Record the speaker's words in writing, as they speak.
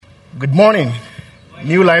Good morning,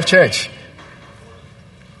 New Life Church.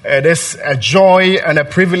 It is a joy and a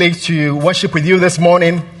privilege to worship with you this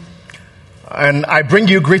morning. And I bring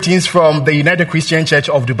you greetings from the United Christian Church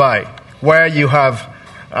of Dubai, where you have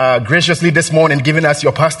graciously this morning given us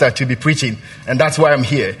your pastor to be preaching. And that's why I'm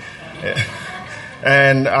here.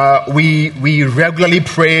 And we regularly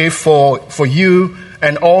pray for you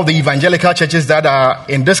and all the evangelical churches that are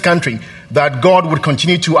in this country, that God would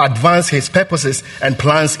continue to advance his purposes and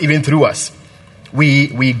plans even through us.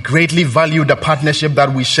 We greatly value the partnership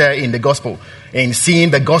that we share in the gospel, in seeing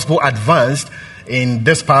the gospel advanced in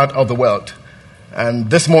this part of the world. And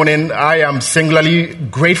this morning, I am singularly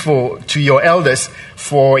grateful to your elders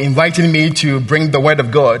for inviting me to bring the word of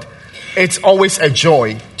God. It's always a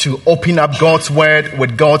joy to open up God's word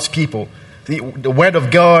with God's people. The word of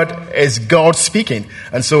God is God speaking.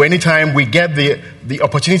 And so anytime we get the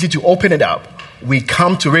opportunity to open it up, we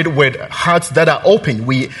come to it with hearts that are open.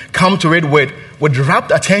 We come to it with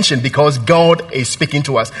rapt attention because God is speaking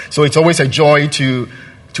to us. So it's always a joy to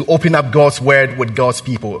open up God's word with God's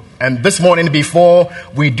people. And this morning, before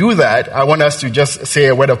we do that, I want us to just say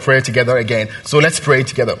a word of prayer together again. So let's pray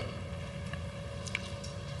together.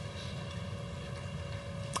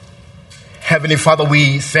 Heavenly Father,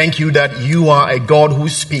 we thank you that you are a God who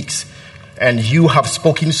speaks, and you have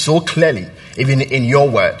spoken so clearly, even in your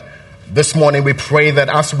word. This morning we pray that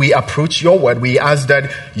as we approach your word, we ask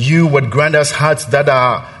that you would grant us hearts that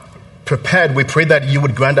are prepared. We pray that you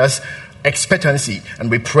would grant us expectancy,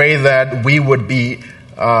 and we pray that we would be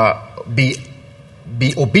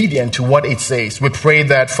obedient to what it says. We pray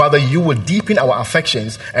that, Father, you would deepen our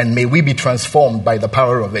affections, and may we be transformed by the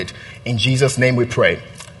power of it. In Jesus' name we pray.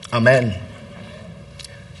 Amen.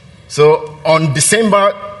 So on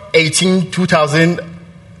December 18,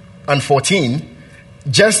 2014,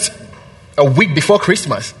 just a week before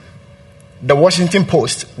Christmas, the Washington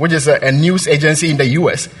Post, which is a news agency in the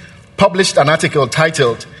US, published an article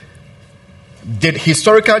titled, "Did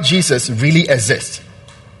Historical Jesus Really Exist?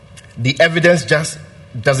 The Evidence Just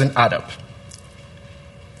Doesn't Add Up."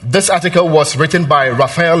 This article was written by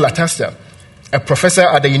Raphael Latasta, a professor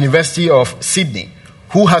at the University of Sydney,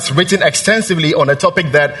 who has written extensively on a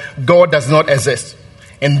topic that God does not exist.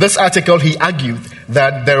 In this article, he argued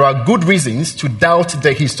that there are good reasons to doubt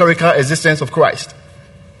the historical existence of Christ.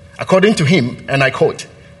 According to him, and I quote,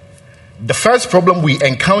 "The first problem we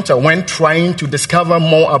encounter when trying to discover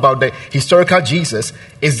more about the historical Jesus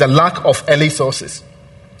is the lack of early sources.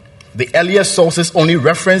 The earliest sources only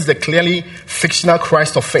reference the clearly fictional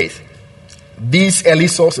Christ of faith. These early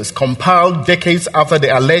sources, compiled decades after the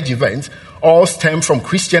alleged event, all stem from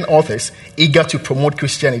Christian authors eager to promote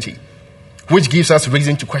Christianity, which gives us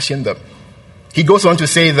reason to question them." He goes on to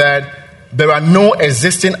say that there are no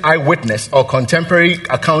existing eyewitness or contemporary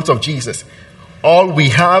accounts of Jesus. All we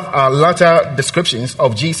have are later descriptions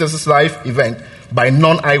of Jesus' life event by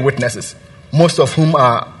non-eyewitnesses, most of whom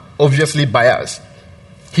are obviously biased.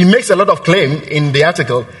 He makes a lot of claim in the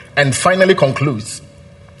article and finally concludes,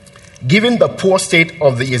 "Given the poor state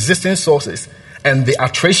of the existing sources and the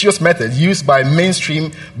atrocious methods used by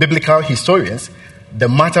mainstream biblical historians, the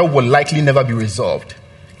matter will likely never be resolved.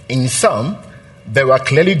 In sum, there are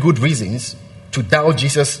clearly good reasons to doubt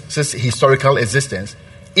Jesus' historical existence,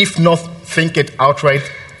 if not think it outright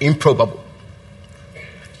improbable.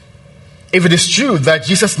 If it is true that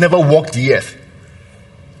Jesus never walked the earth,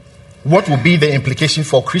 what will be the implication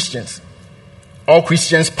for Christians? All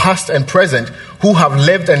Christians, past and present, who have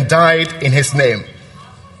lived and died in his name.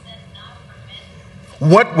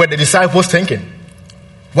 What were the disciples thinking?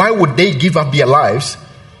 Why would they give up their lives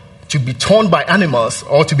to be torn by animals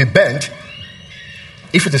or to be burnt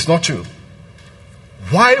if it is not true?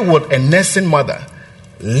 Why would a nursing mother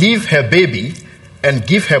leave her baby and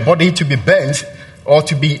give her body to be burnt or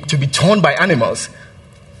to be torn by animals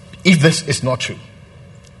if this is not true?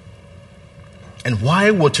 And why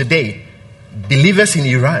would today believers in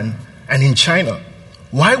Iran and in China,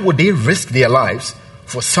 why would they risk their lives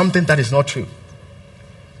for something that is not true?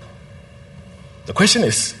 The question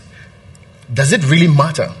is, does it really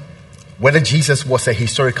matter whether Jesus was a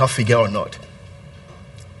historical figure or not?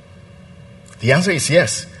 The answer is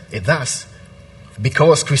yes, it does.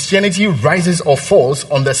 Because Christianity rises or falls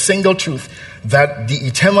on the single truth that the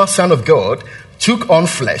eternal Son of God took on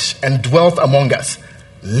flesh and dwelt among us,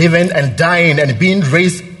 living and dying and being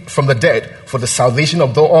raised from the dead for the salvation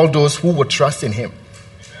of all those who would trust in him.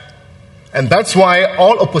 And that's why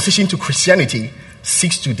all opposition to Christianity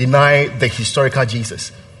seeks to deny the historical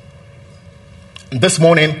Jesus. This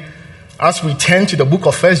morning, as we turn to the book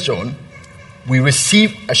of 1 John, we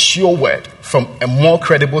receive a sure word from a more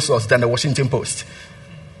credible source than the Washington Post.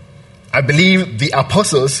 I believe the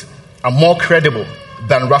apostles are more credible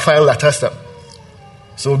than Raphael Latesta.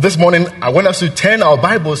 So this morning, I want us to turn our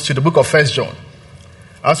Bibles to the book of 1 John.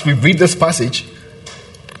 As we read this passage,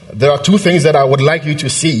 there are two things that I would like you to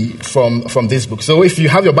see from this book. So if you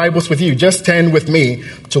have your Bibles with you, just turn with me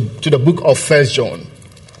to the book of 1 John.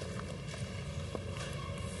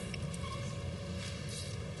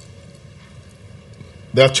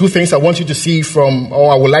 There are two things I want you to see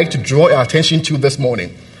or I would like to draw your attention to this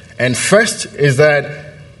morning. And first is that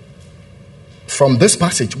from this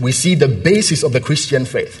passage, we see the basis of the Christian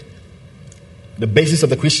faith. The basis of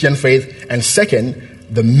the Christian faith. And second,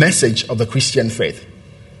 the message of the Christian faith.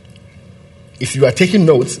 If you are taking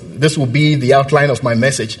notes, this will be the outline of my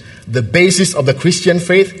message. The basis of the Christian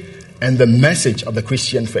faith and the message of the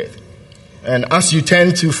Christian faith. And as you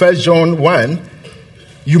turn to 1 John 1,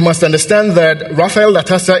 you must understand that Raphael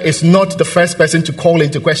Latesta is not the first person to call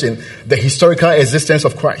into question the historical existence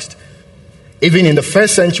of Christ. Even in the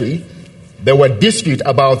first century, there were disputes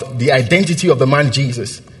about the identity of the man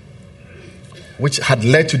Jesus, which had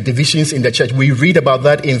led to divisions in the church. We read about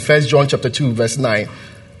that in 1 John chapter 2, verse 9.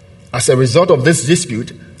 As a result of this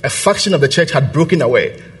dispute, a faction of the church had broken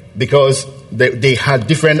away because they had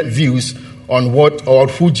different views on what or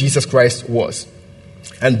who Jesus Christ was.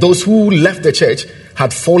 And those who left the church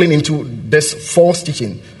had fallen into this false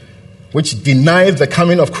teaching, which denied the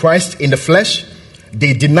coming of Christ in the flesh.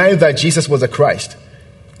 They denied that Jesus was the Christ.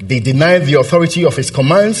 They denied the authority of his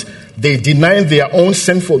commands. They denied their own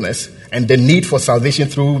sinfulness and the need for salvation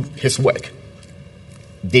through his work.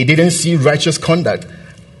 They didn't see righteous conduct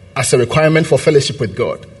as a requirement for fellowship with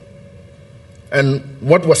God. And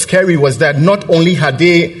what was scary was that not only had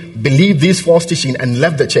they believed this false teaching and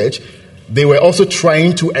left the church, they were also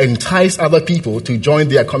trying to entice other people to join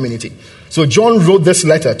their community. So John wrote this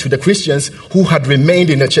letter to the Christians who had remained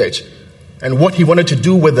in the church. And what he wanted to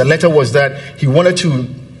do with the letter was that he wanted to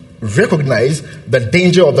recognize the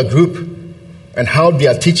danger of the group and how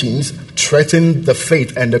their teachings threatened the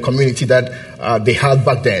faith and the community that they had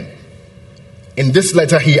back then. In this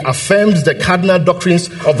letter, he affirms the cardinal doctrines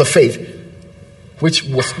of the faith,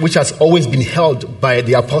 which has always been held by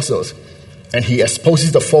the apostles. And he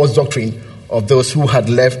exposes the false doctrine of those who had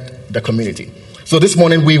left the community. So this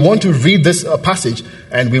morning we want to read this passage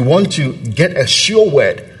and we want to get a sure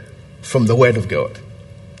word from the word of God.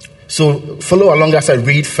 So follow along as I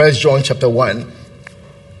read 1 John chapter 1.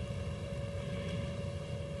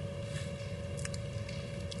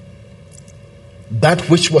 That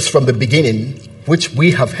which was from the beginning, which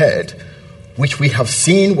we have heard, which we have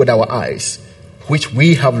seen with our eyes, which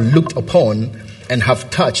we have looked upon and have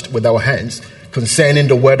touched with our hands concerning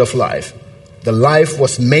the word of life. The life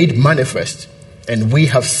was made manifest, and we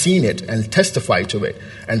have seen it and testified to it,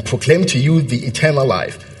 and proclaimed to you the eternal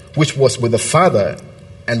life, which was with the Father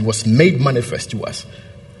and was made manifest to us.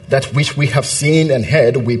 That which we have seen and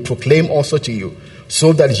heard we proclaim also to you,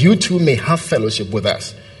 so that you too may have fellowship with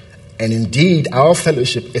us. And indeed, our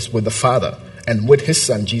fellowship is with the Father and with his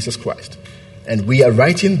Son, Jesus Christ. And we are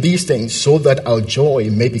writing these things so that our joy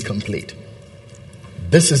may be complete.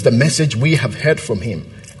 This is the message we have heard from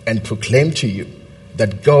him and proclaim to you,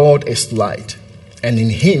 that God is light, and in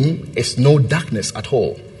him is no darkness at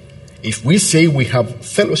all. If we say we have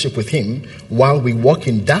fellowship with him while we walk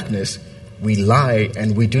in darkness, we lie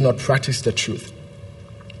and we do not practice the truth.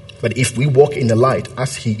 But if we walk in the light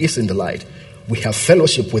as he is in the light, we have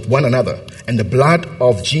fellowship with one another, and the blood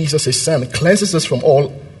of Jesus, his Son, cleanses us from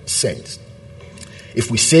all sins.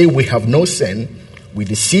 If we say we have no sin, we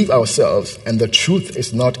deceive ourselves, and the truth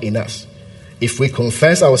is not in us. If we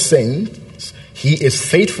confess our sins, he is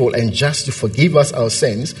faithful and just to forgive us our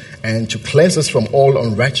sins and to cleanse us from all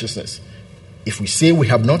unrighteousness. If we say we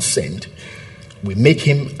have not sinned, we make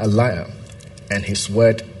him a liar, and his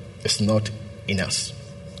word is not in us.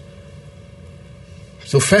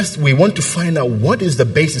 So first, we want to find out what is the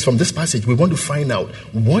basis from this passage. We want to find out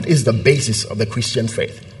what is the basis of the Christian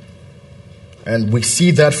faith. And we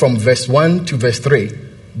see that from verse 1 to verse 3,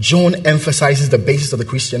 John emphasizes the basis of the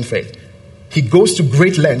Christian faith. He goes to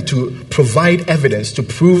great length to provide evidence to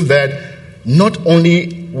prove that not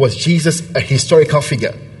only was Jesus a historical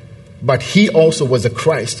figure, but he also was the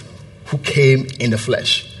Christ who came in the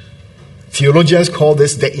flesh. Theologians call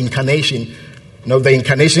this the incarnation. The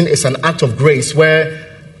incarnation is an act of grace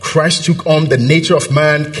where Christ took on the nature of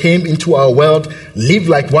man, came into our world, lived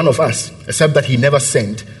like one of us, except that he never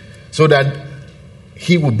sinned, so that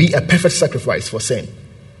he would be a perfect sacrifice for sin.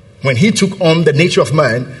 When he took on the nature of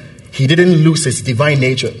man, he didn't lose his divine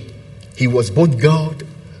nature. He was both God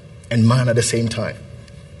and man at the same time.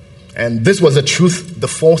 And this was the truth the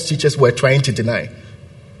false teachers were trying to deny.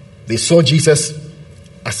 They saw Jesus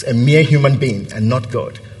as a mere human being and not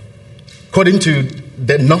God. according to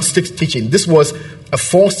the Gnostic teaching. This was a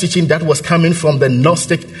false teaching that was coming from the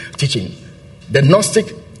Gnostic teaching. The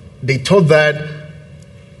Gnostic, they taught that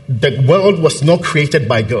the world was not created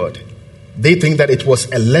by God. They think that it was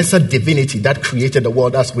a lesser divinity that created the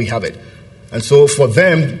world as we have it. And so for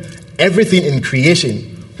them, everything in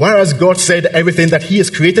creation, whereas God said everything that he has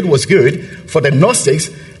created was good, for the Gnostics,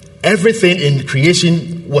 everything in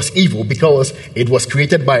creation was evil because it was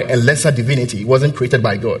created by a lesser divinity. It wasn't created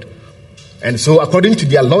by God. And so according to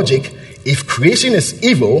their logic, if creation is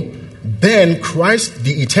evil, then Christ,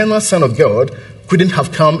 the eternal Son of God, couldn't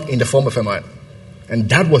have come in the form of a man. And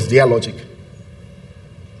that was their logic.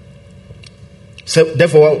 So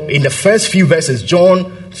therefore, in the first few verses,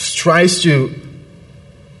 John tries to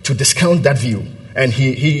discount that view. And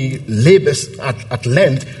he labors at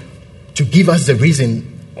length to give us the reason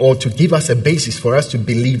or to give us a basis for us to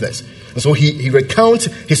believe this. And so he recounts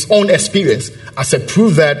his own experience as a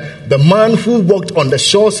proof that the man who walked on the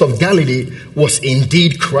shores of Galilee was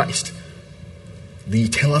indeed Christ, the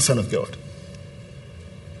eternal Son of God.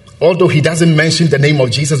 Although he doesn't mention the name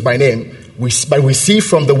of Jesus by name, but we see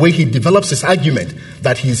from the way he develops his argument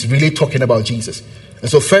that he's really talking about Jesus. And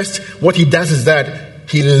so first, what he does is that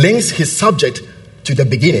he links his subject to the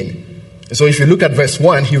beginning. And so if you look at verse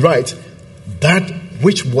 1, he writes, that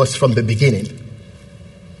which was from the beginning.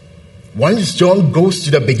 Once John goes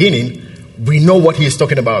to the beginning, we know what he is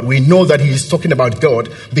talking about. We know that he is talking about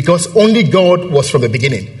God because only God was from the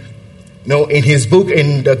beginning. Now, in his book,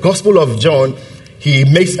 in the Gospel of John, he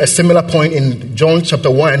makes a similar point in John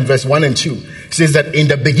chapter 1, verse 1 and 2. He says that in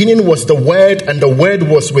the beginning was the Word, and the Word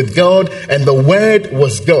was with God, and the Word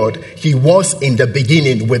was God. He was in the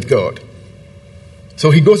beginning with God.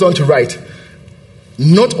 So he goes on to write,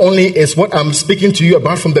 not only is what I'm speaking to you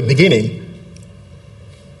about from the beginning,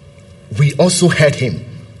 we also heard him.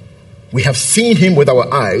 We have seen him with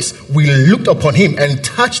our eyes. We looked upon him and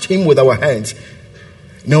touched him with our hands.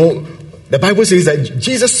 Now, the Bible says that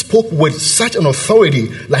Jesus spoke with such an authority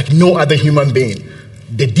like no other human being.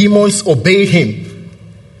 The demons obeyed him.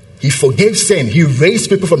 He forgave sin. He raised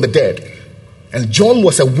people from the dead. And John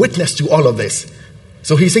was a witness to all of this.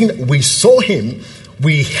 So he's saying we saw him,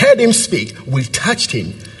 we heard him speak, we touched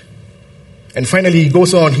him. And finally he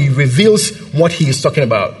goes on, he reveals what he is talking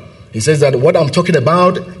about. He says that what I'm talking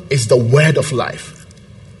about is the word of life.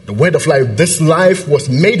 The word of life, this life was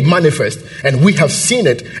made manifest, and we have seen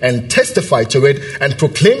it and testified to it and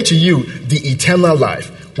proclaimed to you the eternal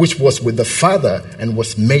life, which was with the Father and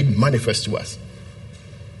was made manifest to us.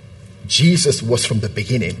 Jesus was from the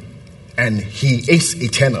beginning, and he is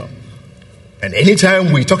eternal. And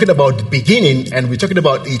anytime we're talking about the beginning and we're talking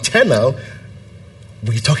about eternal,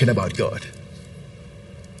 we're talking about God.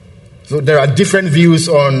 So there are different views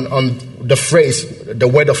on the phrase, the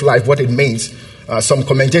word of life, what it means. Some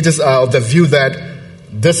commentators are of the view that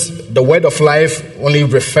the word of life only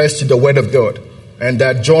refers to the word of God, and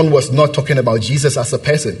that John was not talking about Jesus as a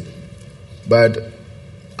person. But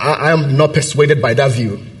I am not persuaded by that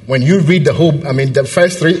view. When you read the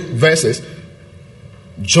first 3 verses,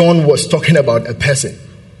 John was talking about a person.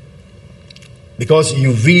 Because when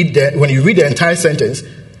you read the entire sentence,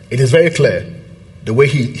 it is very clear the way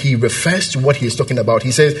he refers to what he is talking about.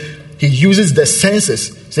 He says, he uses the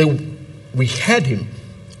senses. Say, we heard him,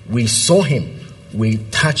 we saw him, we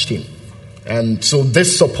touched him. And so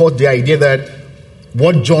this supports the idea that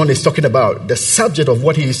what John is talking about, the subject of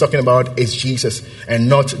what he is talking about is Jesus and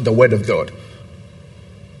not the word of God.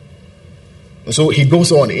 So he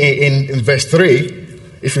goes on in verse 3.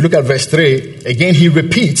 If you look at verse 3, again he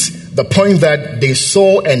repeats the point that they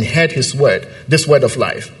saw and heard his word, this word of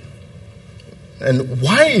life. And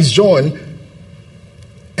why is John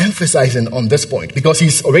emphasizing on this point? Because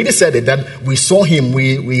he's already said it, that we saw him,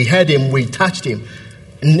 we heard him, we touched him.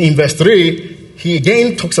 And in verse 3, he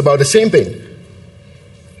again talks about the same thing.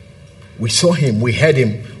 We saw him, we heard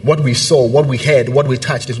him. What we saw, what we heard, what we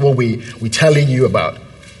touched is what we're telling you about.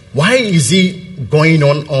 Why is he going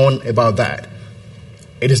on about that?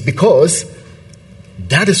 It is because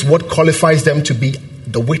that is what qualifies them to be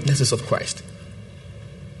the witnesses of Christ.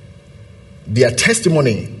 Their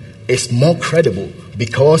testimony is more credible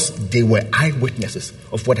because they were eyewitnesses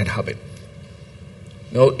of what had happened.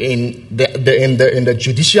 In the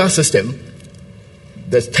judicial system,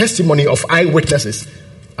 the testimony of eyewitnesses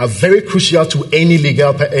are very crucial to any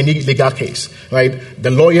legal case, right?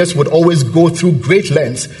 The lawyers would always go through great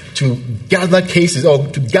lengths to gather cases or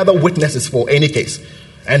to gather witnesses for any case.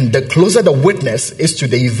 And the closer the witness is to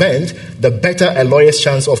the event, the better a lawyer's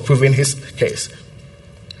chance of proving his case.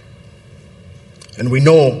 And we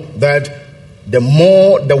know that the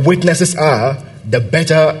more the witnesses are, the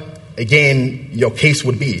better again, your case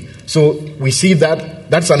would be. So we see that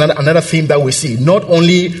that's another theme that we see. Not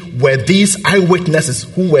only were these eyewitnesses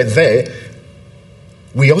who were there,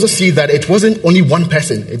 we also see that it wasn't only one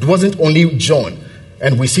person. It wasn't only John.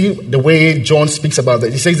 And we see the way John speaks about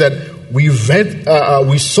that. He says that we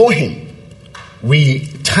saw him, we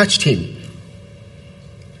touched him,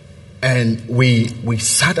 and we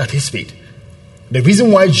sat at his feet. The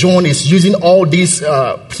reason why John is using all these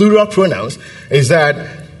plural pronouns is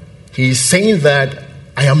that he's saying that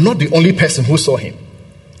I am not the only person who saw him.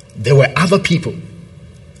 There were other people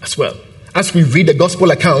as well. As we read the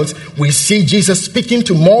gospel accounts, we see Jesus speaking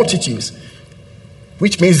to multitudes,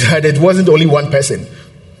 which means that it wasn't only one person.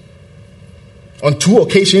 On 2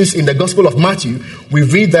 occasions in the Gospel of Matthew, we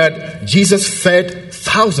read that Jesus fed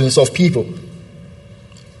thousands of people.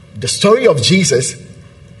 The story of Jesus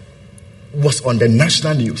was on the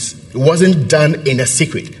national news. It wasn't done in a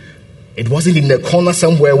secret. It wasn't in a corner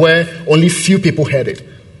somewhere where only few people heard it.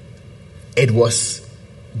 It was,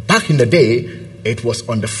 back in the day, it was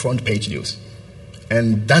on the front page news.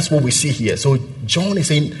 And that's what we see here. So John is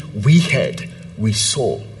saying, we heard, we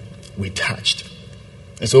saw, we touched.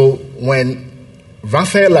 And so when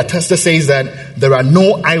Raphael Latester says that there are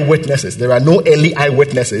no eyewitnesses, there are no early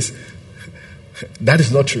eyewitnesses, that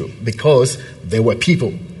is not true, because there were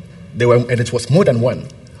people. And it was more than one,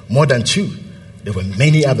 more than two. There were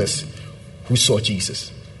many others who saw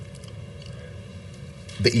Jesus.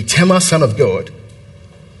 The eternal Son of God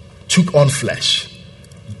took on flesh,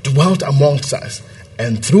 dwelt amongst us,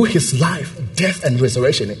 and through his life, death, and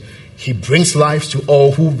resurrection, he brings life to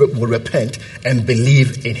all who will repent and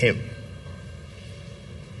believe in him.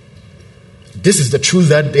 This is the truth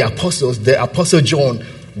that the Apostle John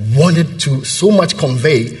wanted to so much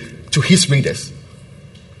convey to his readers.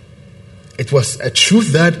 It was a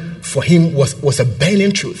truth that for him was a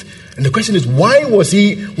burning truth. And the question is, why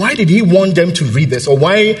did he want them to read this? Or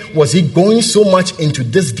why was he going so much into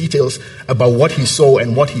these details about what he saw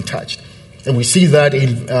and what he touched? And we see that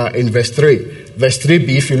in verse 3. Verse 3b,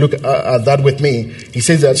 if you look at that with me, he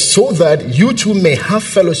says that, so that you too may have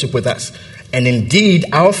fellowship with us. And indeed,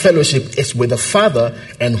 our fellowship is with the Father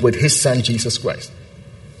and with his Son, Jesus Christ.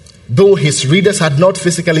 Though his readers had not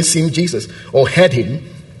physically seen Jesus or heard him,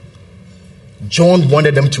 John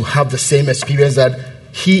wanted them to have the same experience that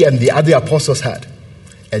he and the other apostles had.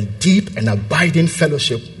 A deep and abiding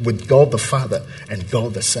fellowship with God the Father and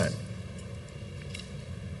God the Son.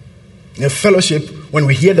 In fellowship, when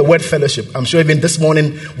we hear the word fellowship, I'm sure even this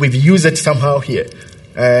morning we've used it somehow here.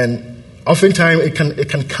 And oftentimes it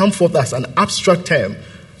can come forth as an abstract term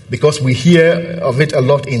because we hear of it a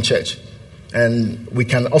lot in church. And we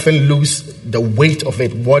can often lose the weight of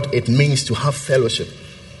it, what it means to have fellowship.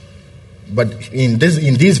 But in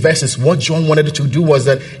these verses, what John wanted to do was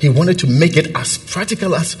that he wanted to make it as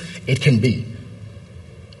practical as it can be.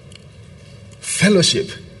 Fellowship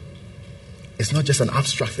is not just an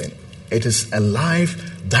abstract thing. It is a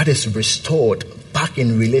life that is restored back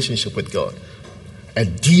in relationship with God. A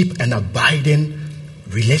deep and abiding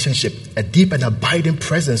relationship, a deep and abiding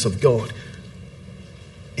presence of God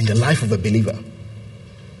in the life of a believer.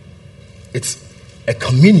 It's a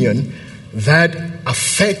communion that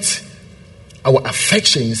affects our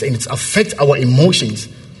affections and it affects our emotions.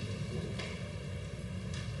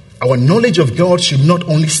 Our knowledge of God should not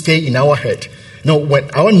only stay in our head. No, when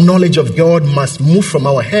our knowledge of God must move from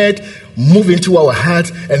our head, move into our heart,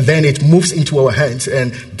 and then it moves into our hands.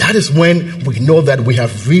 And that is when we know that we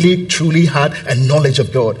have really, truly had a knowledge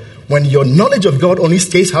of God. When your knowledge of God only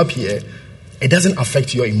stays up here, it doesn't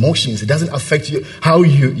affect your emotions. It doesn't affect you, how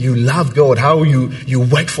you love God, how you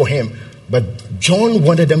work for him. But John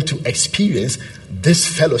wanted them to experience this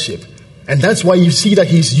fellowship. And that's why you see that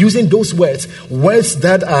he's using those words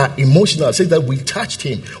that are emotional. It says that we touched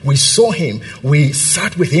him, we saw him, we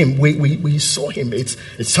sat with him, we saw him. It's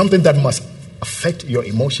something that must affect your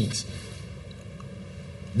emotions.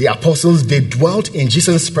 The apostles, they dwelt in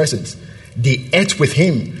Jesus' presence. They ate with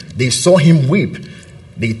him. They saw him weep.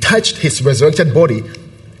 They touched his resurrected body.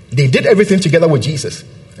 They did everything together with Jesus.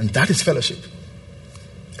 And that is fellowship.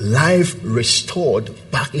 Life restored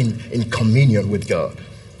back in communion with God.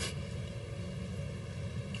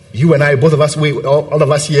 You and I, both of us, all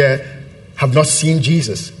of us here have not seen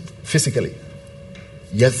Jesus physically.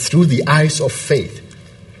 Yet through the eyes of faith,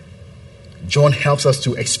 John helps us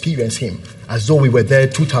to experience him as though we were there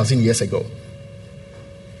 2,000 years ago.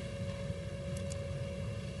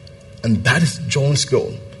 And that is John's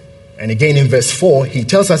goal. And again, in verse 4, he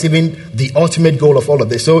tells us even the ultimate goal of all of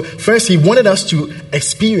this. So first, he wanted us to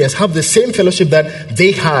experience, have the same fellowship that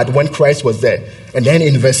they had when Christ was there. And then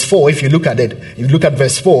in verse 4, if you look at it, if you look at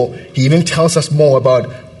verse 4, he even tells us more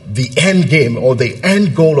about the end game or the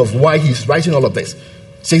end goal of why he's writing all of this.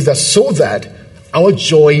 It says that so that our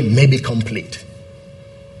joy may be complete.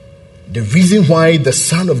 The reason why the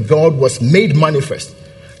Son of God was made manifest,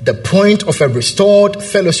 the point of a restored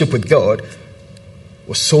fellowship with God,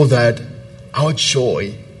 was so that our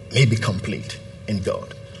joy may be complete in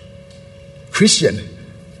God. Christian,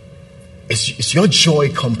 is your joy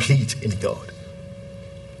complete in God?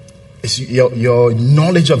 Is your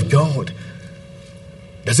knowledge of God,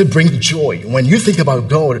 does it bring joy? When you think about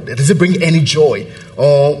God, does it bring any joy?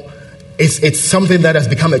 Or it's something that has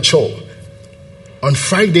become a chore? On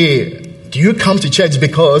Friday, do you come to church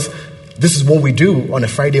because this is what we do on a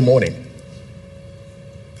Friday morning?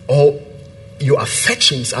 Or your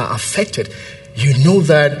affections are affected? You know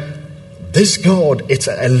that this God, it's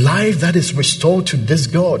a life that is restored to this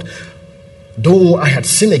God. Though I had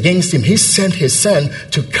sinned against him, he sent his Son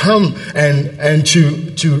to come and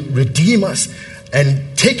to redeem us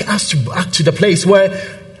and take us back to the place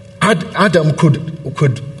where Adam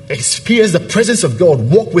could experience the presence of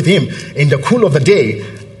God, walk with him in the cool of the day,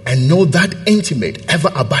 and know that intimate,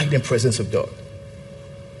 ever-abiding presence of God.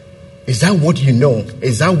 Is that what you know?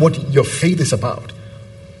 Is that what your faith is about?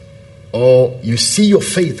 Or you see your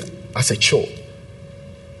faith as a chore?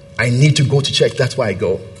 I need to go to church, that's why I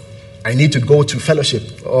go. I need to go to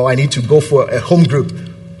fellowship, or I need to go for a home group.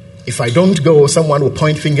 If I don't go, someone will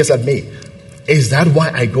point fingers at me. Is that why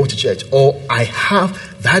I go to church? Or I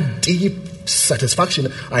have that deep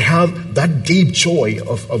satisfaction, I have that deep joy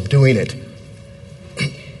of doing it.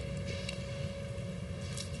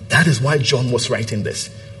 That is why John was writing this.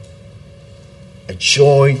 A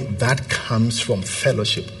joy that comes from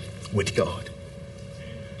fellowship with God.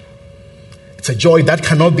 It's a joy that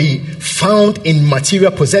cannot be found in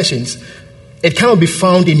material possessions. It cannot be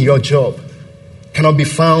found in your job. It cannot be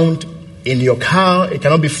found in your car. It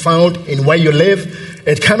cannot be found in where you live.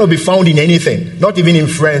 It cannot be found in anything, not even in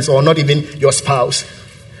friends or not even your spouse.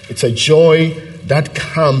 It's a joy that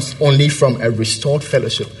comes only from a restored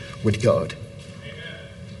fellowship with God.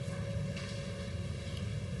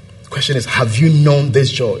 The question is, have you known this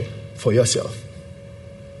joy for yourself?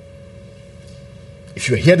 If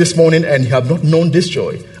you're here this morning and you have not known this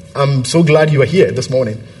joy, I'm so glad you are here this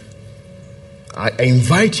morning. I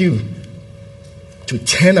invite you to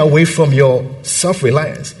turn away from your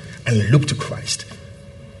self-reliance and look to Christ.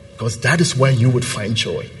 Because that is where you would find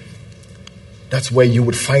joy. That's where you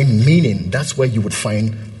would find meaning. That's where you would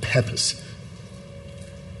find purpose.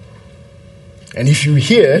 And if you're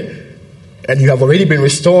here and you have already been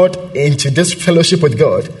restored into this fellowship with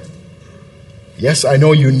God, yes, I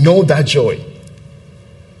know you know that joy.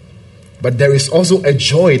 But there is also a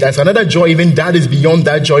joy. That's another joy, even that is beyond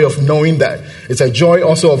that joy of knowing that. It's a joy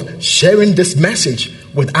also of sharing this message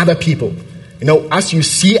with other people. You know, as you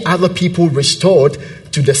see other people restored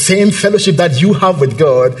to the same fellowship that you have with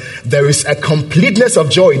God, there is a completeness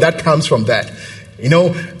of joy that comes from that. You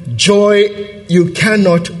know, joy, you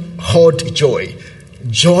cannot hoard joy.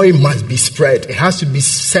 Joy must be spread. It has to be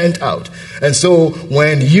sent out. And so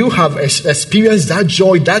when you have experienced that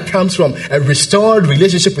joy that comes from a restored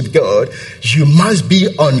relationship with God, you must be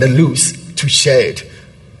on the loose to share it.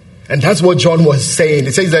 And that's what John was saying.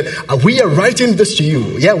 He says that we are writing this to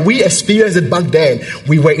you. Yeah, we experienced it back then.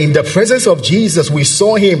 We were in the presence of Jesus. We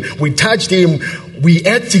saw him. We touched him. We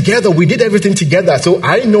ate together. We did everything together. So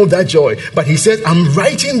I know that joy. But he says, I'm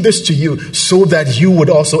writing this to you so that you would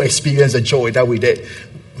also experience the joy that we did.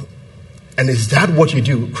 And is that what you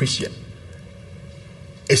do, Christian?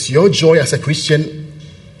 Is your joy as a Christian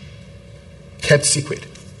kept secret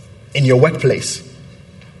in your workplace?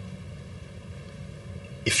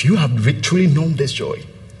 If you have truly known this joy,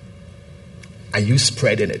 are you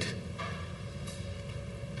spreading it?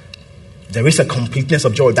 There is a completeness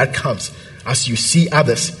of joy that comes as you see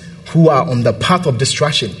others who are on the path of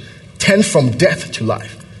destruction turn from death to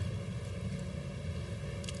life.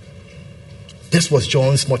 This was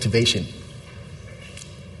John's motivation.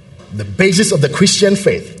 The basis of the Christian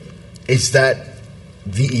faith is that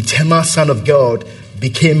the eternal Son of God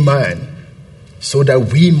became man so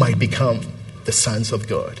that we might become the sons of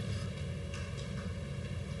God.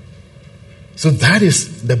 So that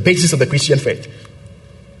is the basis of the Christian faith.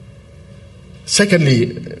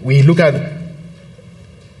 Secondly, we look at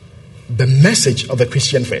the message of the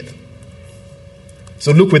Christian faith.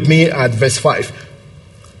 So look with me at verse 5.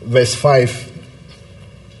 Verse 5.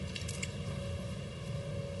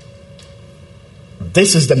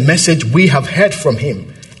 This is the message we have heard from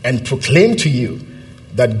him and proclaim to you,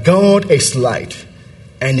 that God is light,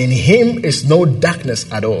 and in him is no darkness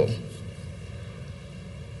at all.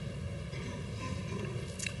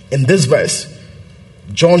 In this verse,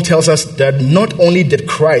 John tells us that not only did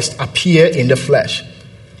Christ appear in the flesh,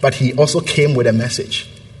 but he also came with a message.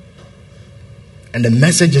 And the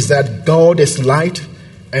message is that God is light,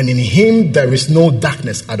 and in him there is no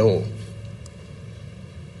darkness at all.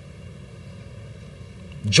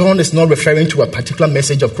 John is not referring to a particular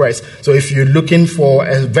message of Christ. So if you're looking for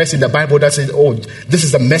a verse in the Bible that says, oh, this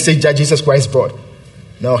is the message that Jesus Christ brought.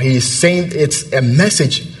 No, he is saying it's a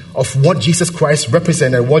message of what Jesus Christ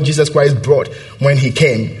represented, what Jesus Christ brought when he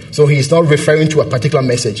came. So he is not referring to a particular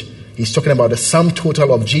message. He's talking about the sum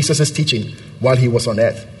total of Jesus' teaching while he was on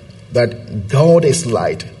earth. That God is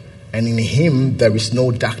light, and in him there is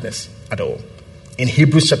no darkness at all. In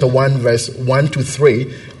Hebrews chapter 1, verse 1 to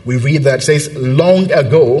 3, we read that it says, long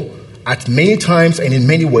ago, at many times and in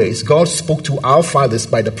many ways, God spoke to our fathers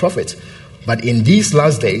by the prophets. But in these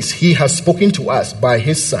last days, he has spoken to us by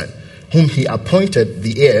his Son, whom he appointed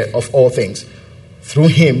the heir of all things. Through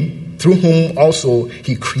whom also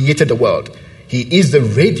he created the world. He is the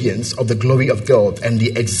radiance of the glory of God and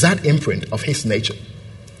the exact imprint of his nature.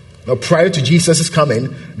 Now, prior to Jesus'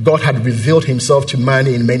 coming, God had revealed himself to man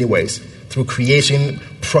in many ways. Through creation,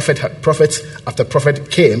 prophet after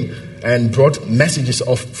prophet came and brought messages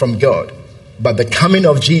from God. But the coming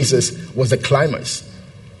of Jesus was the climax.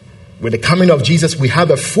 With the coming of Jesus, we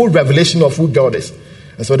have a full revelation of who God is.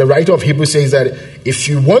 And so the writer of Hebrews says that if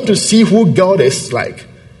you want to see who God is like,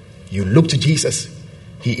 you look to Jesus.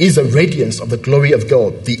 He is the radiance of the glory of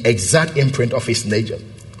God, the exact imprint of his nature.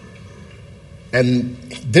 And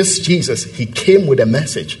this Jesus, he came with a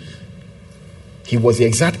message. He was the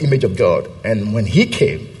exact image of God. And when he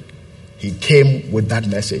came with that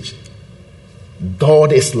message.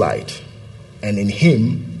 God is light, and in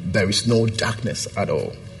him there is no darkness at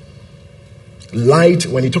all. Light,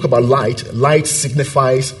 when you talk about light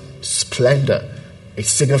signifies splendor. It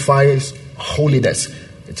signifies holiness.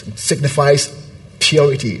 It signifies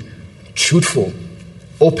purity, truthful,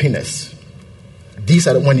 openness. These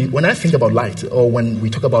are when I think about light, or when we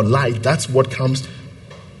talk about light, that's what comes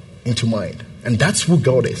into mind. And that's who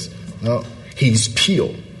God is. Now, he is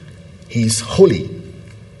pure. He is holy.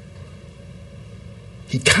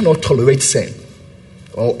 He cannot tolerate sin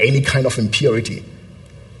or any kind of impurity.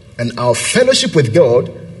 And our fellowship with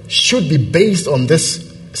God should be based on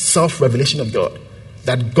this self-revelation of God.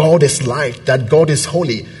 That God is light, that God is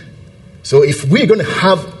holy. So if we're going to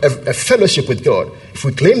have a fellowship with God, if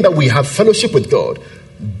we claim that we have fellowship with God,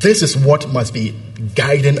 this is what must be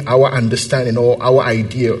guiding our understanding or our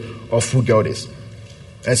idea of who God is.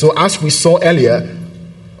 And so as we saw earlier,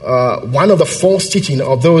 one of the false teaching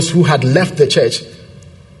of those who had left the church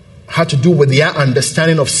had to do with their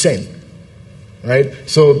understanding of sin. Right?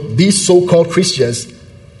 So these so-called Christians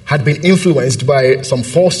had been influenced by some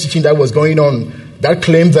false teaching that was going on that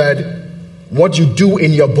claimed that what you do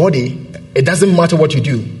in your body, it doesn't matter what you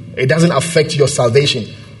do. It doesn't affect your salvation.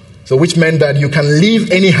 So which meant that you can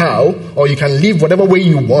live anyhow, or you can live whatever way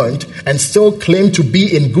you want and still claim to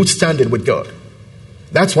be in good standing with God.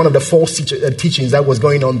 That's one of the false teachings that was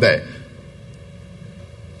going on there.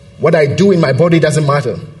 What I do in my body doesn't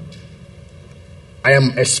matter. I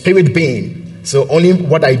am a spirit being. So only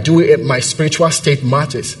what I do in my spiritual state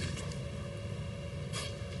matters.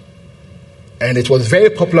 And it was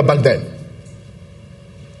very popular back then.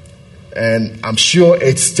 And I'm sure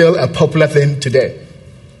it's still a popular thing today.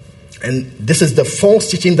 And this is the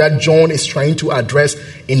false teaching that John is trying to address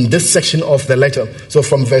in this section of the letter. So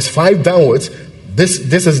from verse 5 downwards,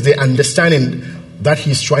 this is the understanding that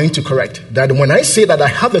he's trying to correct. That when I say that I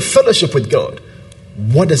have a fellowship with God,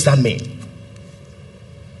 what does that mean?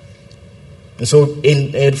 And so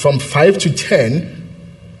from 5 to 10,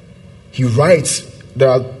 he writes there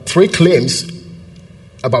are 3 claims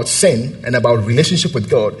about sin and about relationship with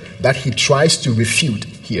God that he tries to refute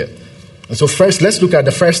here. And so first, let's look at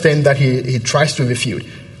the first thing that he tries to refute.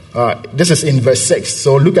 This is in verse 6.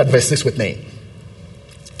 So look at verse 6 with me.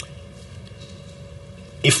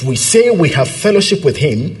 If we say we have fellowship with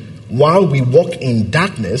him while we walk in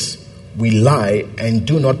darkness, we lie and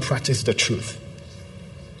do not practice the truth.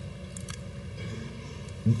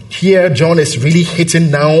 Here, John is really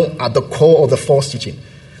hitting now at the core of the false teaching.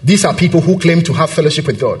 These are people who claim to have fellowship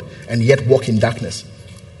with God and yet walk in darkness.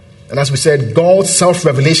 And as we said, God's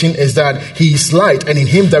self-revelation is that he is light and in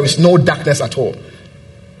him there is no darkness at all.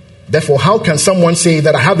 Therefore, how can someone say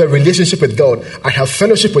that I have a relationship with God, I have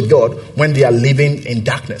fellowship with God, when they are living in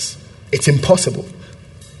darkness? It's impossible.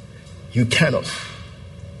 You cannot.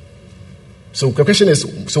 So the question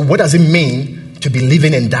is, so what does it mean to be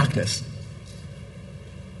living in darkness?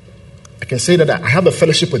 I can say that I have a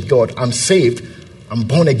fellowship with God. I'm saved. I'm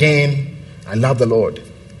born again. I love the Lord.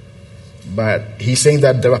 But he's saying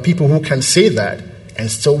that there are people who can say that and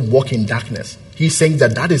still walk in darkness. He's saying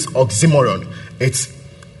that is oxymoron. It's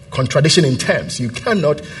contradiction in terms. You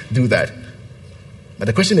cannot do that. But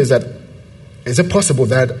the question is that, is it possible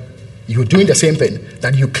that you're doing the same thing,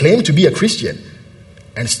 that you claim to be a Christian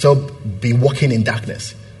and still be walking in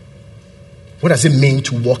darkness? What does it mean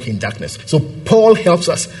to walk in darkness? So Paul helps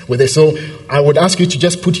us with this. So I would ask you to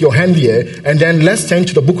just put your hand here, and then let's turn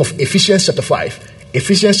to the book of Ephesians chapter 5.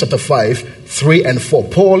 Ephesians chapter 5, 3 and 4.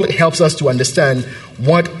 Paul helps us to understand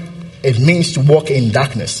what it means to walk in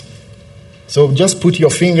darkness. So just put your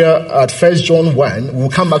finger at 1 John 1. We'll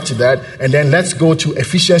come back to that. And then let's go to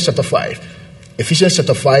Ephesians chapter 5. Ephesians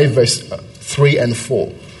chapter 5, verse 3 and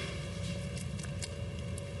 4.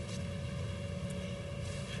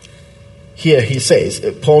 Here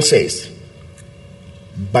Paul says,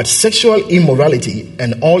 but sexual immorality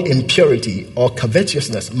and all impurity or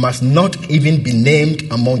covetousness must not even be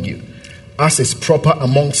named among you, as is proper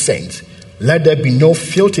among saints. Let there be no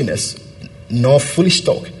filthiness, nor foolish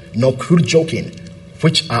talk, nor crude joking,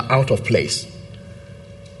 which are out of place.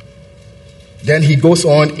 Then he goes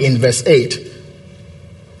on in verse 8,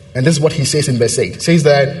 and this is what he says in verse 8. He says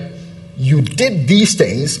that you did these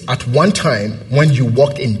things at one time when you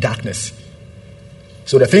walked in darkness.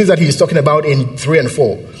 So the things that he is talking about in 3 and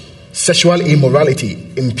 4, sexual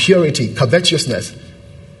immorality, impurity, covetousness,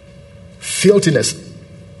 filthiness,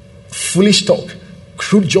 foolish talk,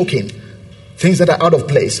 crude joking, things that are out of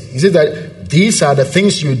place. He says that these are the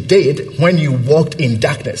things you did when you walked in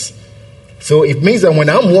darkness. So it means that when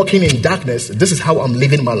I'm walking in darkness, this is how I'm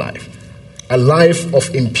living my life. A life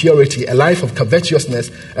of impurity, a life of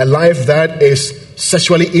covetousness, a life that is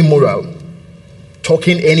sexually immoral,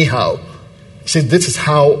 talking anyhow. He says this is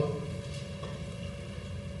how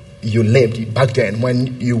you lived back then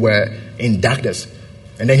when you were in darkness.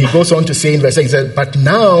 And then he goes on to say in verse 6, he says, but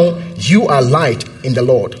now you are light in the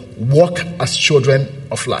Lord. Walk as children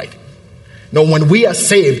of light. Now when we are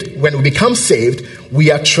saved, when we become saved,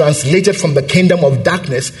 we are translated from the kingdom of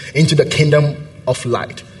darkness into the kingdom of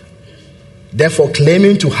light. Therefore,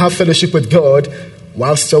 claiming to have fellowship with God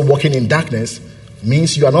while still walking in darkness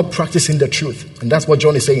means you are not practicing the truth. And that's what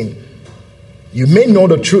John is saying. You may know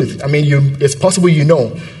the truth. I mean, it's possible you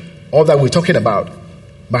know all that we're talking about.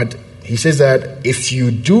 But he says that if you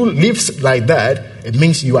do live like that, it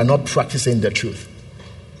means you are not practicing the truth.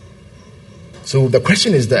 So the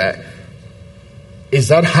question is that, is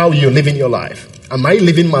that how you're living your life? Am I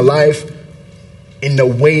living my life in a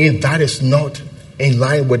way that is not in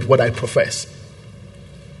line with what I profess?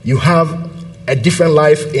 You have a different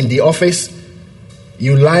life in the office.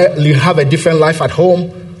 You have a different life at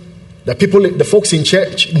home. The folks in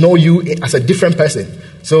church know you as a different person.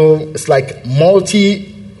 So it's like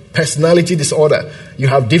multi-personality disorder. You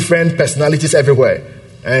have different personalities everywhere.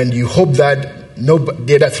 And you hope that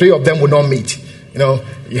the three of them will not meet. You know,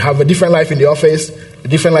 you have a different life in the office, a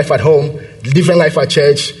different life at home, a different life at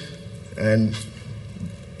church, and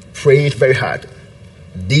praying it very hard.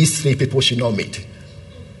 These three people should not meet.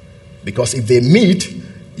 Because if they meet,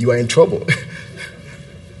 you are in trouble.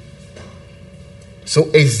 So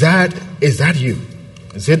is that you?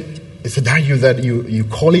 Is it that you, that you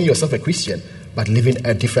calling yourself a Christian but living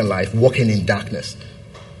a different life, walking in darkness?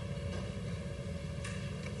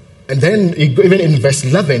 And then even in verse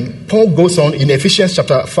 11, Paul goes on in Ephesians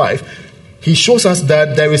chapter 5. He shows us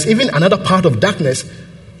that there is even another part of darkness,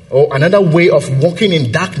 or another way of walking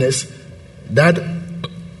in darkness, that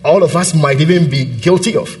all of us might even be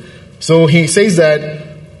guilty of. So he says that,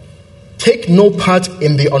 take no part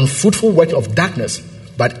in the unfruitful work of darkness,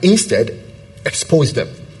 but instead expose them.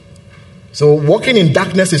 So walking in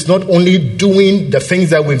darkness is not only doing the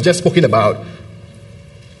things that we've just spoken about,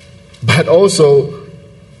 but also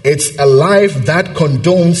it's a life that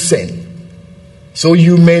condones sin. So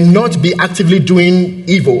you may not be actively doing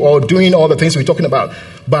evil or doing all the things we're talking about,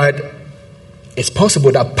 but it's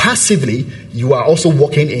possible that passively you are also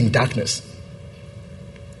walking in darkness.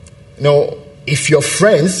 You know, if your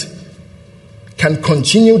friends can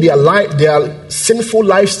continue their sinful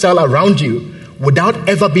lifestyle around you without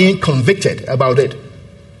ever being convicted about it,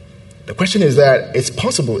 the question is that is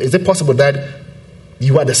it possible that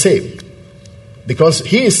you are the same? Because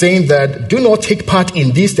he is saying that do not take part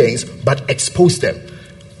in these things, but expose them.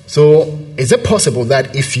 So is it possible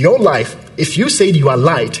that if you say you are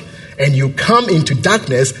light and you come into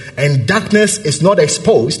darkness and darkness is not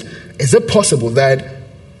exposed, is it possible that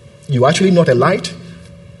you're actually not a light?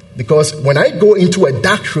 Because when I go into a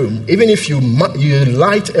dark room, even if you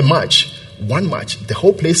light a match, one match, the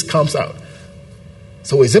whole place comes out.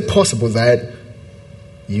 So is it possible that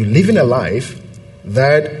you live in a life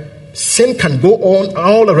that sin can go on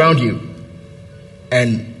all around you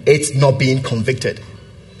and it's not being convicted?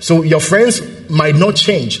 So your friends might not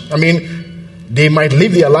change. I mean, they might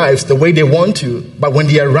live their lives the way they want to, but when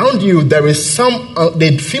they are around you, there is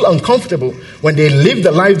they feel uncomfortable. When they live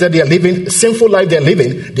the life that they are living, sinful life they are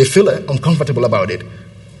living, they feel uncomfortable about it.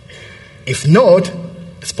 If not,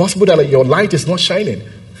 it's possible that your light is not shining.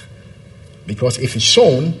 Because if it's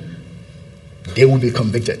shown, they will be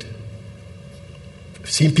convicted. I've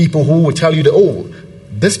seen people who will tell you that, oh,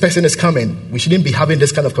 this person is coming. We shouldn't be having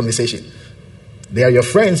this kind of conversation. They are your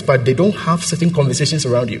friends, but they don't have certain conversations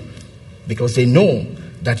around you because they know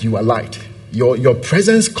that you are light. Your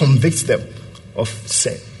presence convicts them of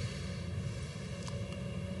sin.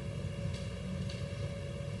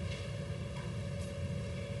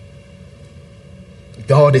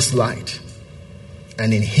 God is light,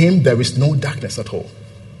 and in him there is no darkness at all.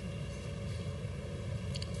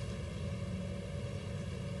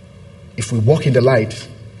 If we walk in the light,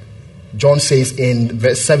 John says in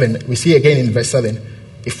verse 7, we see again in verse 7,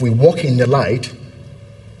 if we walk in the light,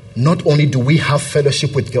 not only do we have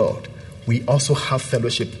fellowship with God, we also have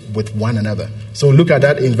fellowship with one another. So look at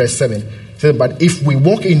that in verse 7. So, but if we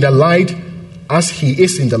walk in the light as he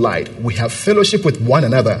is in the light, we have fellowship with one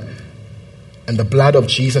another, and the blood of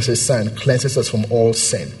Jesus, his son, cleanses us from all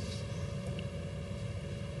sin.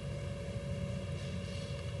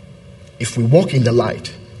 If we walk in the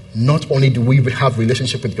light, not only do we have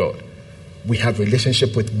relationship with God, we have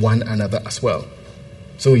relationship with one another as well.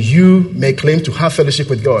 So you may claim to have fellowship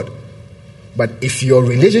with God, but if your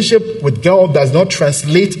relationship with God does not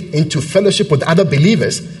translate into fellowship with other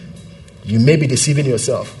believers, you may be deceiving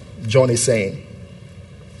yourself, John is saying.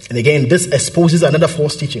 And again, this exposes another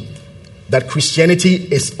false teaching, that Christianity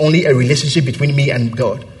is only a relationship between me and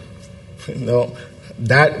God.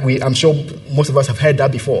 I'm sure most of us have heard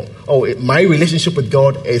that before. Oh, my relationship with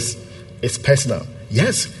God is personal.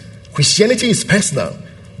 Yes, Christianity is personal,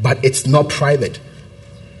 but it's not private.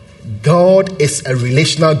 God is a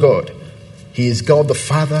relational God. He is God the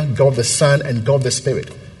Father, God the Son, and God the Spirit.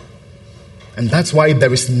 And that's why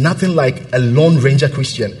there is nothing like a Lone Ranger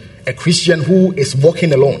Christian, a Christian who is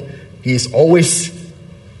walking alone. He is always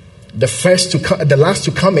the last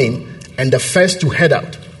to come in and the first to head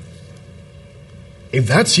out. If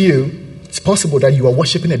that's you, it's possible that you are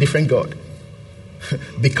worshiping a different God.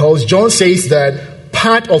 Because John says that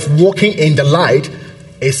part of walking in the light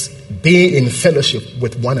is being in fellowship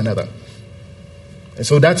with one another. And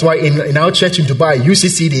so that's why in our church in Dubai,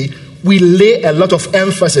 UCCD, we lay a lot of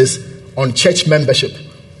emphasis on church membership.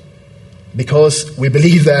 Because we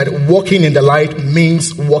believe that walking in the light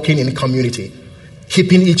means walking in community,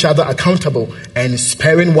 keeping each other accountable and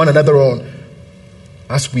spurring one another on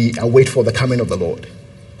as we await for the coming of the Lord.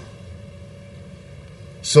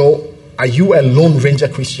 So, are you a Lone Ranger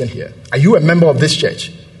Christian here? Are you a member of this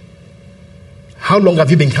church? How long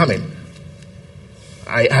have you been coming?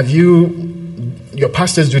 Your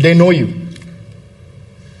pastors, do they know you?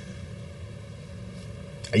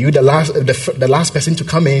 Are you the last person to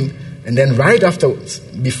come in, and then right afterwards,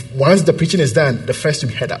 once the preaching is done, the first to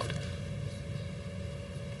head out?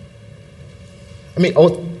 I mean,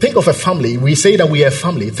 think of a family. We say that we are a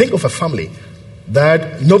family. Think of a family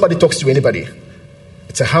that nobody talks to anybody.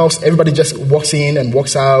 It's a house, everybody just walks in and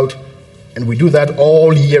walks out, and we do that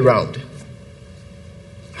all year round.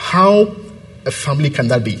 How a family can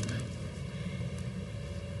that be?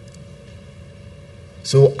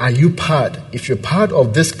 So if you're part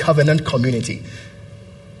of this covenant community,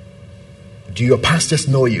 do your pastors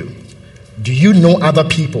know you? Do you know other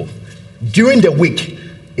people? During the week,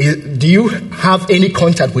 do you have any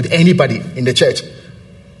contact with anybody in the church?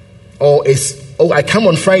 Or I come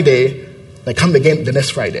on Friday, I come again the next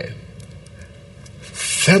Friday.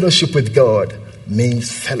 Fellowship with God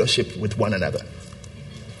means fellowship with one another.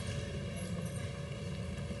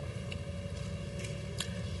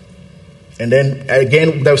 And then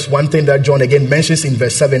again, there's one thing that John again mentions in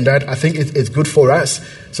verse 7 that I think it's good for us.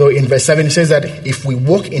 So in verse 7, it says that if we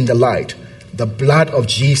walk in the light, the blood of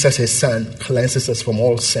Jesus, his son, cleanses us from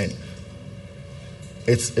all sin.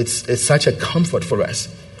 It's such a comfort for us.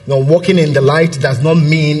 Walking in the light does not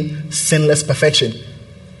mean sinless perfection.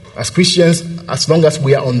 As Christians, as long as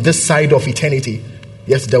we are on this side of eternity,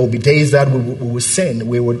 yes, there will be days that we will sin,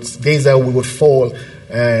 days that we would fall,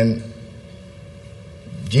 and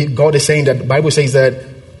God is saying that, the Bible says that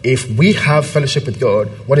if we have fellowship with God,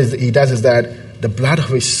 he does is that the blood of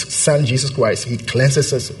his son, Jesus Christ, he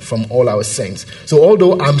cleanses us from all our sins. So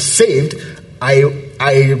although I'm saved, I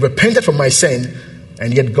repented from my sin,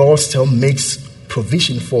 and yet God still makes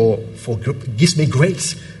provision gives me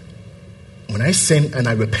grace. When I sin and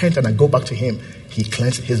I repent and I go back to him,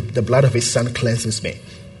 the blood of his son cleanses me.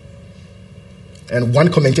 And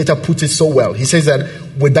one commentator puts it so well. He says that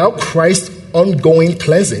without Christ's ongoing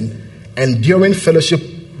cleansing, enduring fellowship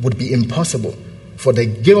would be impossible, for the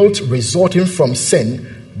guilt resulting from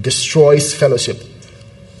sin destroys fellowship.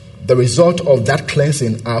 The result of that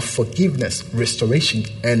cleansing are forgiveness, restoration,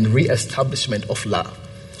 and re-establishment of love.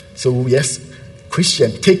 So yes,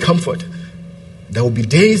 Christian, take comfort. There will be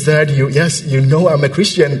days that I'm a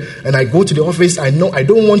Christian and I go to the office, I know I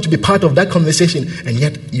don't want to be part of that conversation, and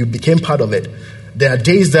yet you became part of it. There are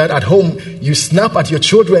days that at home you snap at your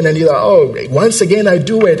children and you're like, once again I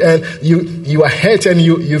do it, and you are hurt and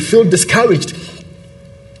you feel discouraged.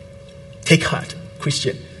 Take heart,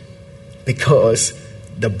 Christian, because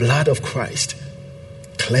the blood of Christ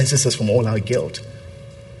cleanses us from all our guilt.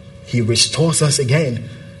 He restores us again.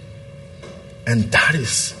 And that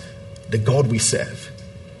is the God we serve.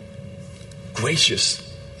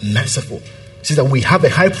 Gracious, merciful. See that we have a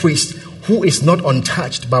high priest who is not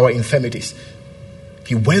untouched by our infirmities.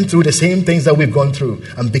 He went through the same things that we've gone through.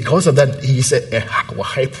 And because of that, he is our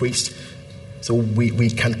high priest. So we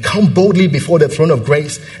can come boldly before the throne of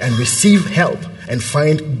grace and receive help and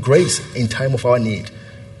find grace in time of our need.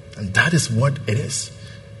 And that is what it is.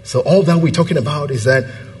 So all that we're talking about is that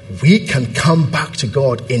we can come back to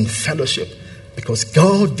God in fellowship because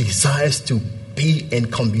God desires to be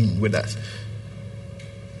in communion with us.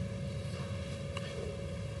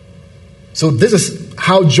 So this is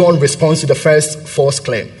how John responds to the first false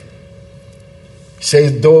claim. He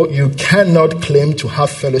says, though you cannot claim to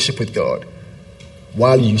have fellowship with God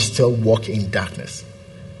while you still walk in darkness.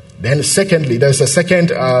 Then secondly, there's a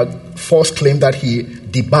second false claim that he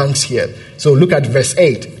debunks here. So look at verse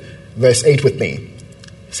 8. Verse 8 with me.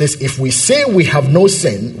 It says, if we say we have no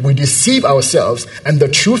sin, we deceive ourselves and the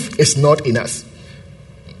truth is not in us.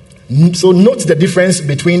 So note the difference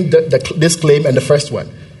between this claim and the first one.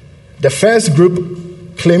 The first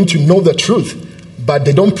group claim to know the truth, but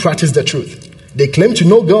they don't practice the truth. They claim to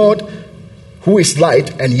know God, who is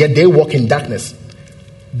light, and yet they walk in darkness.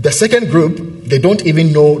 The second group, they don't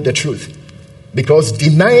even know the truth, because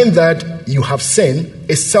denying that you have sinned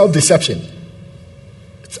is self-deception.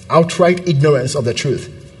 It's outright ignorance of the truth.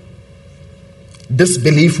 This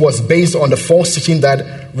belief was based on the false teaching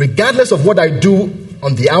that regardless of what I do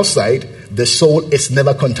on the outside, the soul is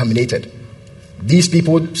never contaminated. These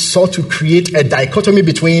people sought to create a dichotomy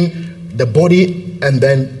between the body and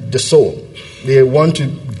then the soul. They want to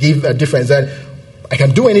give a difference that I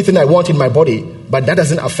can do anything I want in my body, but that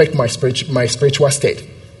doesn't affect my spiritual state.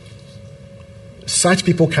 Such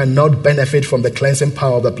people cannot benefit from the cleansing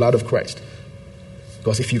power of the blood of Christ.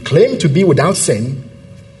 Because if you claim to be without sin,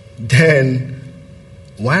 then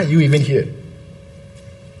why are you even here?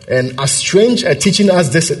 And as strange a teaching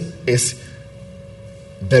as this is,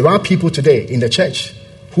 there are people today in the church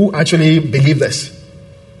who actually believe this.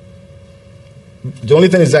 The only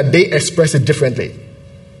thing is that they express it differently.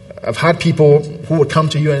 I've had people who would come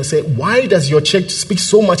to you and say, why does your church speak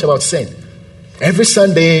so much about sin? Every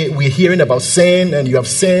Sunday we're hearing about sin and you have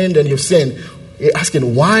sinned and you've sinned. You're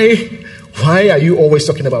asking, why are you always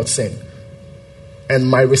talking about sin? And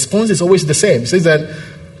my response is always the same. It says that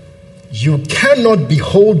you cannot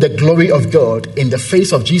behold the glory of God in the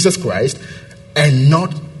face of Jesus Christ and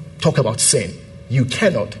not talk about sin. You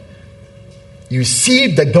cannot. You see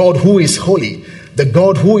the God who is holy, the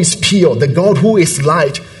God who is pure, the God who is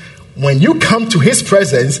light. When you come to his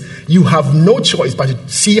presence, you have no choice but to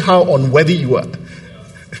see how unworthy you are.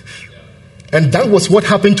 And that was what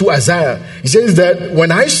happened to Isaiah. He says that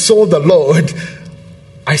when I saw the Lord,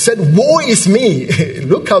 I said, woe is me.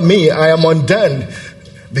 Look at me, I am undone.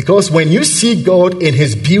 Because when you see God in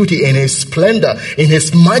his beauty, in his splendor, in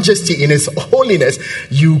his majesty, in his holiness,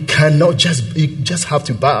 you just have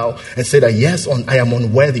to bow and say that, yes, I am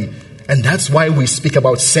unworthy. And that's why we speak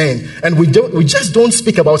about sin. And we just don't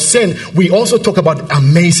speak about sin. We also talk about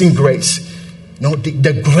amazing grace.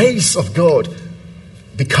 The grace of God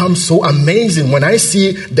becomes so amazing when I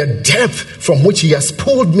see the depth from which he has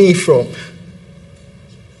pulled me from.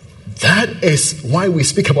 That is why we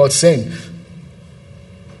speak about sin.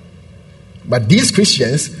 But these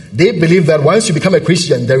Christians, they believe that once you become a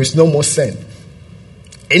Christian, there is no more sin.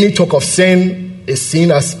 Any talk of sin is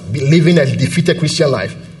seen as living a defeated Christian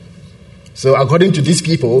life. So according to these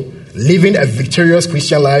people, living a victorious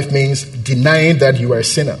Christian life means denying that you are a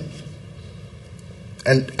sinner.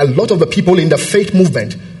 And a lot of the people in the faith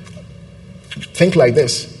movement think like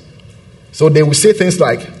this. So they will say things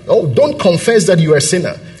like, oh, don't confess that you are a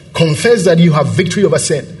sinner. Confess that you have victory over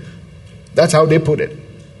sin. That's how they put it.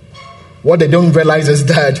 What they don't realize is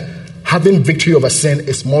that having victory over sin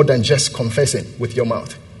is more than just confessing with your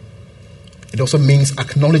mouth. It also means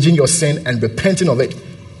acknowledging your sin and repenting of it.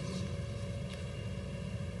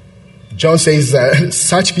 John says that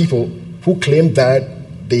such people who claim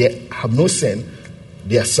that they have no sin,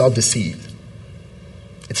 they are self-deceived.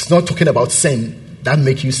 It's not talking about sin that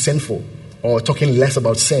make you sinful, or talking less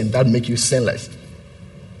about sin that make you sinless.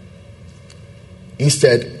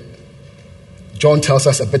 Instead, John tells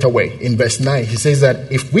us a better way. In verse 9, he says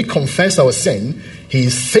that if we confess our sin, he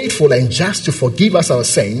is faithful and just to forgive us our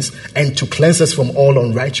sins and to cleanse us from all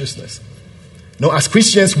unrighteousness. Now, as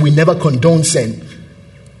Christians, we never condone sin.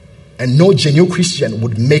 And no genuine Christian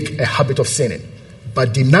would make a habit of sinning.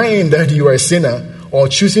 But denying that you are a sinner or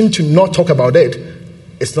choosing to not talk about it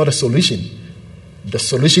is not a solution. The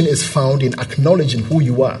solution is found in acknowledging who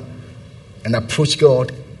you are and approach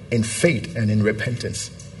God in faith and in repentance.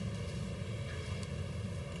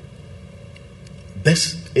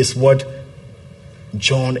 This is what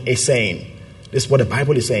John is saying. This is what the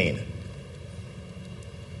Bible is saying.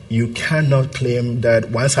 You cannot claim that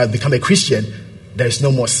once I've become a Christian, there is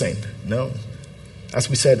no more sin. No. As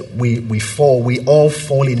we said, we fall. We all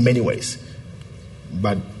fall in many ways.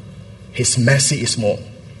 But his mercy is more.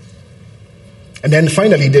 And then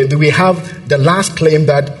finally, we have the last claim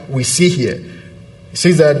that we see here. It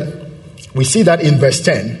says that, we see that in verse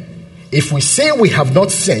 10. If we say we have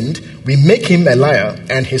not sinned, we make him a liar,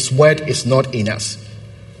 and his word is not in us.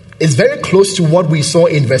 It's very close to what we saw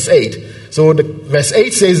in verse 8. So verse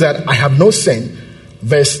 8 says that I have no sin.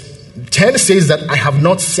 Verse 10 says that I have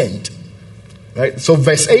not sinned. Right? So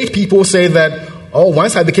verse 8, people say that, oh,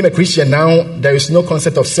 once I became a Christian, now there is no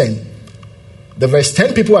concept of sin. The verse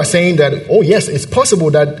 10 people are saying that, oh yes, it's possible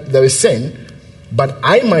that there is sin, but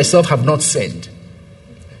I myself have not sinned.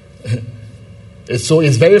 So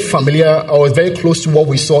it's very familiar, or it's very close to what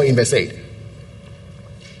we saw in verse 8.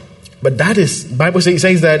 But that is, the Bible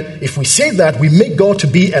says that if we say that, we make God to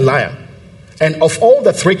be a liar. And of all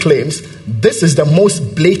the three claims, this is the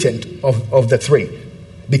most blatant of the three,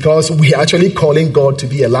 because we are actually calling God to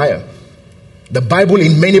be a liar. The Bible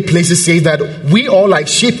in many places says that we all like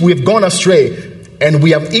sheep, we've gone astray, and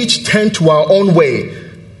we have each turned to our own way.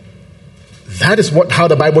 That is how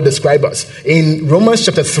the Bible describes us. In Romans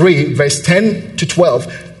chapter 3, verse 10 to 12,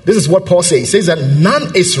 this is what Paul says. He says that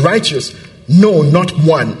none is righteous, no, not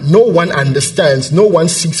one. No one understands, no one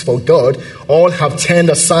seeks for God. All have turned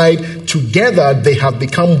aside, together they have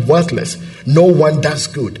become worthless. No one does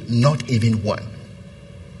good, not even one.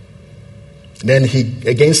 Then he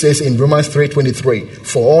again says in Romans 3:23,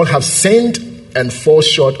 for all have sinned and fall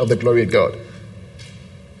short of the glory of God.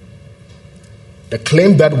 The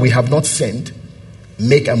claim that we have not sinned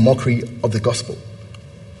make a mockery of the gospel.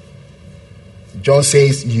 John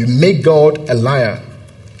says, you make God a liar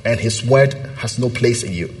and his word has no place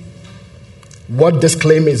in you. What this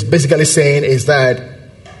claim is basically saying is that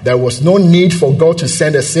there was no need for God to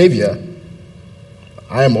send a savior.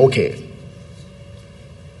 I am okay.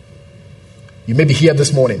 You may be here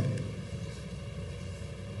this morning,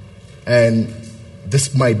 and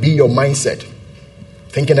this might be your mindset,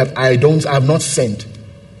 thinking that I have not sinned.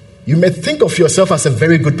 You may think of yourself as a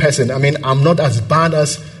very good person. I mean, I'm not as bad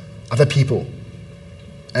as other people.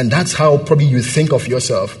 And that's how probably you think of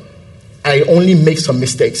yourself. I only make some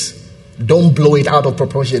mistakes. Don't blow it out of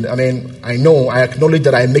proportion. I mean, I acknowledge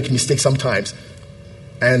that I make mistakes sometimes.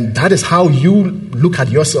 And that is how you look at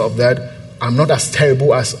yourself, that I'm not as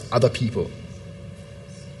terrible as other people.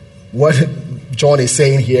 What John is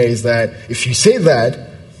saying here is that if you say that,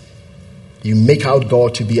 you make out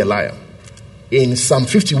God to be a liar. In Psalm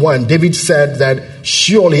 51, David said that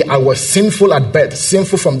surely I was sinful at birth,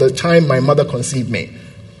 sinful from the time my mother conceived me.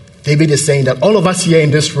 David is saying that all of us here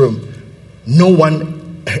in this room,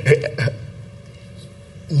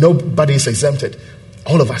 nobody is exempted.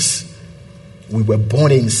 All of us, we were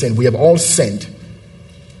born in sin. We have all sinned.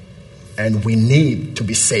 And we need to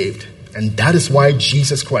be saved. And that is why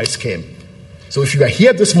Jesus Christ came. So if you are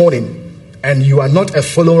here this morning and you are not a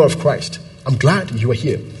follower of Christ, I'm glad you are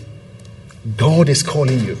here. God is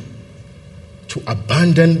calling you to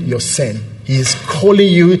abandon your sin. He is calling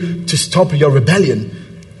you to stop your rebellion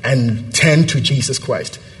and turn to Jesus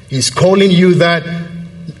Christ. He is calling you that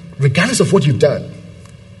regardless of what you've done,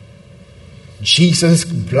 Jesus'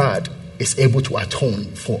 blood is able to atone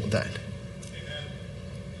for that.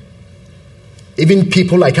 Even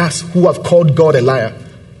people like us who have called God a liar,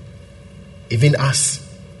 even us,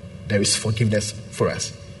 there is forgiveness for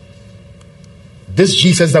us. This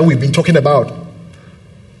Jesus that we've been talking about,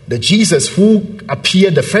 the Jesus who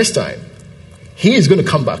appeared the first time, he is going to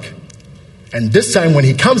come back. And this time when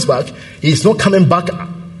he comes back, he is not coming back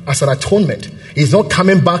as an atonement. He is not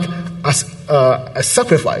coming back as a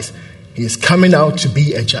sacrifice. He is coming out to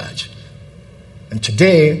be a judge. And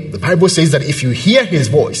today, the Bible says that if you hear his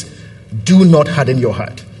voice, do not harden your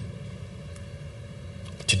heart.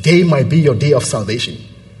 Today might be your day of salvation.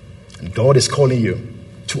 And God is calling you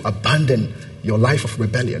to abandon your life of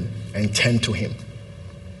rebellion and turn to him.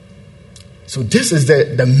 So this is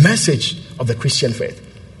the message of the Christian faith.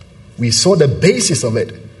 We saw the basis of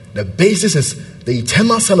it. The basis is the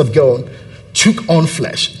eternal Son of God took on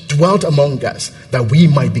flesh, dwelt among us, that we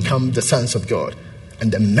might become the sons of God. And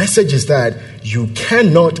the message is that you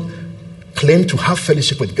cannot claim to have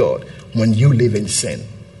fellowship with God when you live in sin.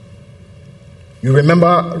 You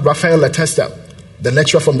remember Raphael Latesta, the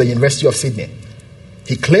lecturer from the University of Sydney.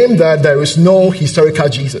 He claimed that there is no historical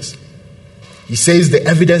Jesus. He says the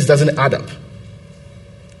evidence doesn't add up.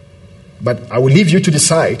 But I will leave you to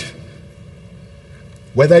decide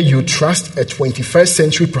whether you trust a 21st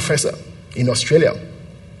century professor in Australia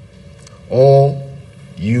or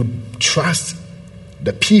you trust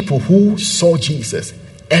the people who saw Jesus,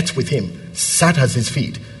 ate with him, sat at his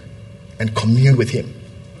feet, and communed with him.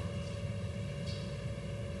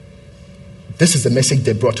 This is the message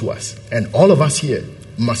they brought to us. And all of us here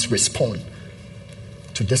must respond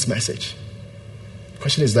to this message. The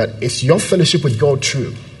question is that, is your fellowship with God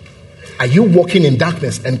true? Are you walking in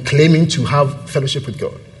darkness and claiming to have fellowship with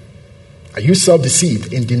God? Are you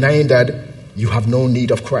self-deceived in denying that you have no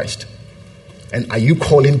need of Christ? And are you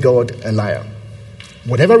calling God a liar?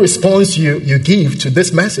 Whatever response you give to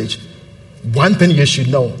this message, one thing you should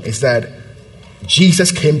know is that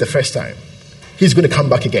Jesus came the first time. He's going to come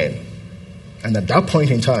back again. And at that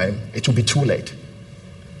point in time, it will be too late.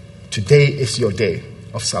 Today is your day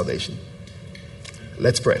of salvation.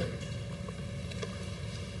 Let's pray.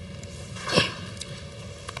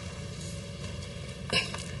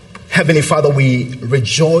 Heavenly Father, we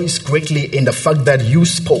rejoice greatly in the fact that you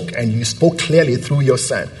spoke, and you spoke clearly through your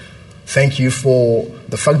Son. Thank you for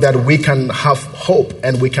the fact that we can have hope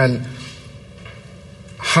and we can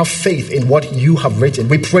have faith in what you have written.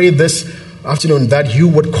 We pray this afternoon that you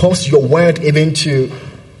would cause your word even to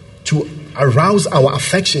arouse our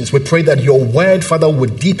affections. We pray that your word, Father,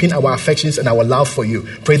 would deepen our affections and our love for you.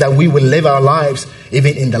 Pray that we will live our lives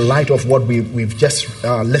even in the light of what we've just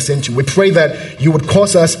listened to. We pray that you would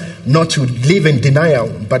cause us not to live in denial,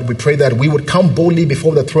 but we pray that we would come boldly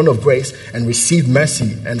before the throne of grace and receive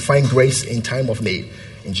mercy and find grace in time of need.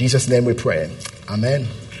 In Jesus' name we pray. Amen.